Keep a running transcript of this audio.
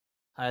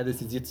Hi,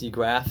 this is Yitzi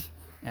Graf,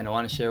 and I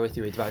want to share with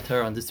you a Dvar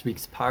Torah on this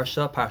week's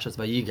Parsha, Parshas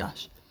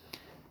Vayigash.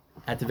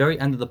 At the very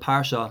end of the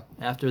Parsha,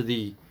 after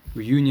the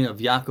reunion of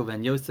Yaakov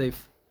and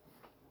Yosef,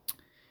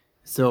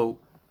 so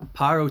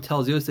Paro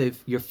tells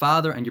Yosef, your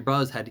father and your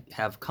brothers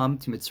have come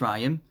to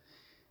Mitzrayim.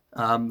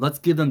 Let's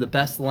give them the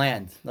best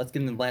land. Let's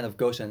give them the land of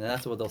Goshen, and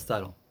that's where they'll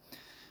settle.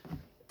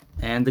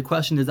 And the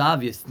question is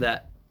obvious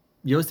that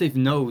Yosef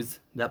knows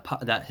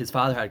that his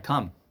father had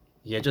come.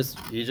 He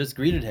just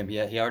greeted him.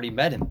 He already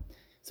met him.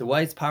 So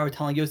why is Paro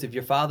telling Yosef,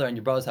 your father and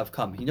your brothers have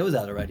come? He knows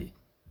that already.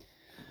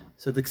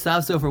 So the Ksav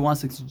Sofer wants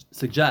to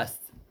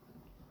suggest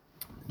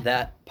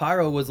that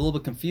Paro was a little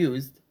bit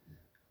confused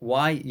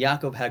why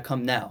Yaakov had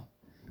come now.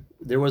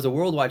 There was a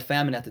worldwide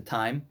famine at the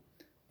time,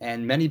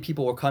 and many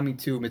people were coming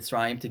to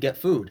Mitzrayim to get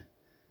food.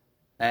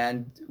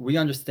 And we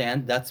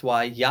understand that's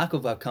why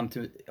Yaakov had come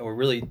to, or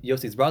really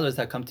Yosef's brothers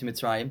had come to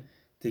Mitzrayim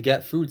to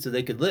get food so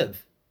they could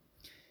live.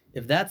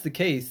 If that's the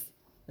case,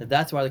 if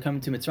that's why they're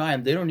coming to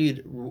Mitzrayim, they don't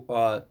need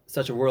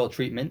such a royal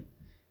treatment.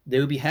 They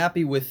would be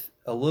happy with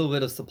a little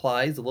bit of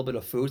supplies, a little bit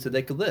of food, so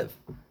they could live.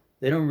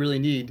 They don't really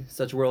need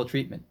such royal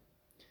treatment.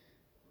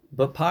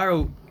 But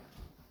Paro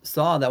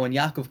saw that when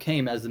Yaakov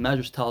came, as the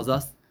Medrash tells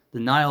us, the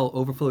Nile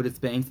overflowed its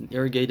banks and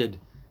irrigated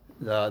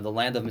the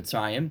land of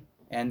Mitzrayim,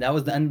 and that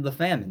was the end of the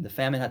famine. The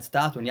famine had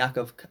stopped when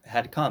Yaakov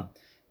had come,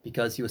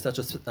 because he was such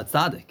a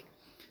tzaddik.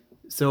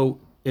 So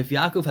if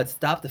Yaakov had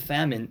stopped the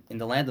famine in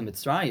the land of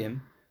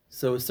Mitzrayim,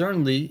 so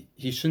certainly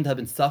he shouldn't have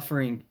been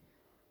suffering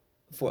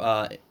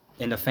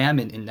in a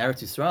famine in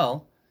Eretz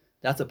Yisrael.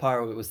 That's what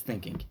Paro was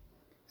thinking.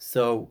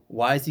 So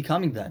why is he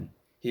coming then?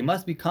 He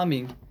must be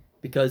coming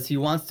because he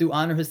wants to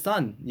honor his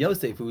son,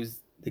 Yosef, who's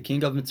the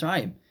king of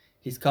Mitzrayim.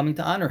 He's coming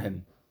to honor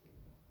him.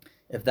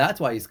 If that's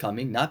why he's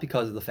coming, not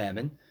because of the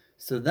famine,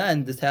 so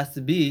then this has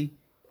to be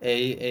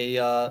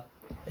a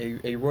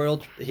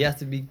royal. He has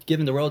to be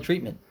given the royal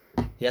treatment.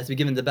 He has to be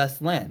given the best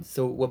land.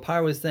 So what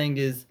Paro is saying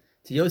is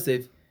to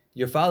Yosef,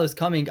 your father's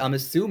coming, I'm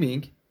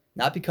assuming,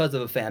 not because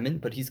of a famine,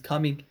 but he's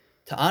coming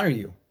to honor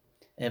you.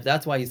 And if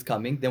that's why he's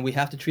coming, then we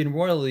have to treat him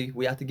royally.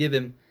 We have to give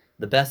him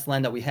the best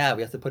land that we have.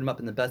 We have to put him up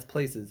in the best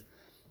places,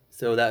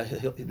 so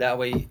that that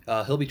way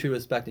he'll be treated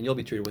with respect and you'll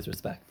be treated with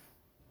respect.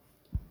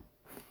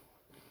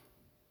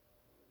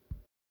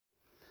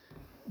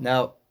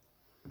 Now,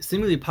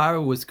 seemingly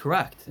Paro was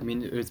correct. I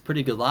mean, it was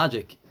pretty good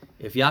logic.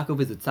 If Yaakov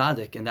is a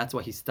tzaddik and that's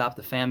why he stopped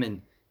the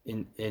famine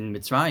in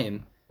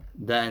Mitzrayim,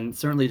 then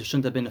certainly there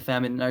shouldn't have been a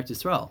famine in Eretz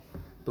Yisrael.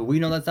 But we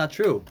know that's not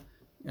true.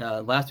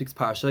 Last week's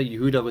Parsha,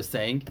 Yehuda was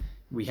saying,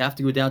 we have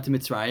to go down to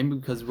Mitzrayim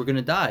because we're going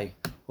to die.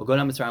 We'll go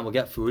down to Mitzrayim, we'll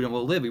get food, and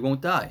we'll live. We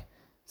won't die.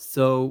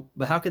 So,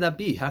 but how could that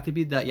be? How could it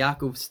be that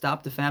Yaakov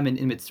stopped the famine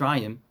in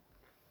Mitzrayim,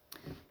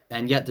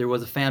 and yet there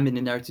was a famine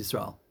in Eretz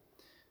Yisrael?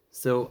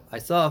 So I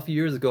saw a few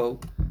years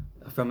ago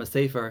from a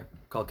sefer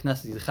called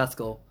Knesset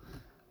Yecheskel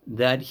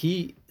that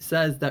he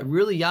says that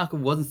really Yaakov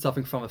wasn't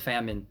suffering from a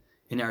famine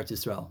in Eretz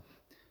Yisrael.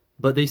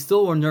 But they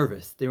still were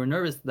nervous. They were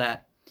nervous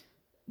that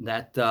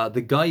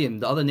the Goyim,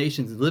 the other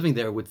nations living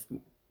there,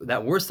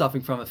 that were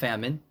suffering from a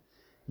famine,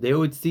 they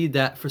would see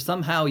that for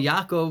somehow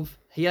Yaakov,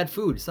 he had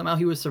food. Somehow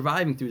he was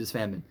surviving through this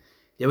famine.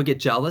 They would get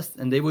jealous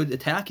and they would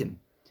attack him.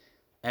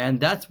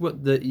 And that's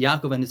what the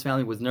Yaakov and his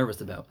family was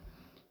nervous about.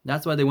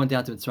 That's why they went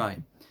down to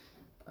Mitzrayim.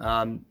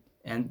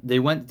 And they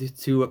went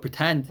to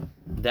pretend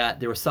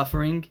that they were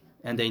suffering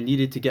and they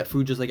needed to get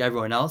food just like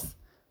everyone else.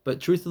 But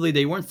truthfully,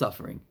 they weren't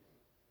suffering.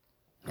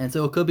 And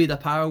so it could be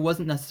that Paro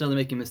wasn't necessarily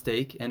making a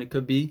mistake, and it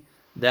could be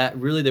that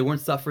really they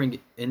weren't suffering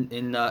in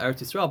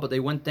Eretz Yisrael, but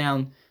they went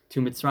down to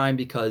Mitzrayim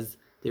because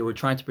they were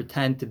trying to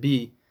pretend to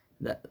be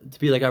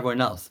like everyone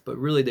else, but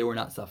really they were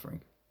not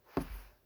suffering.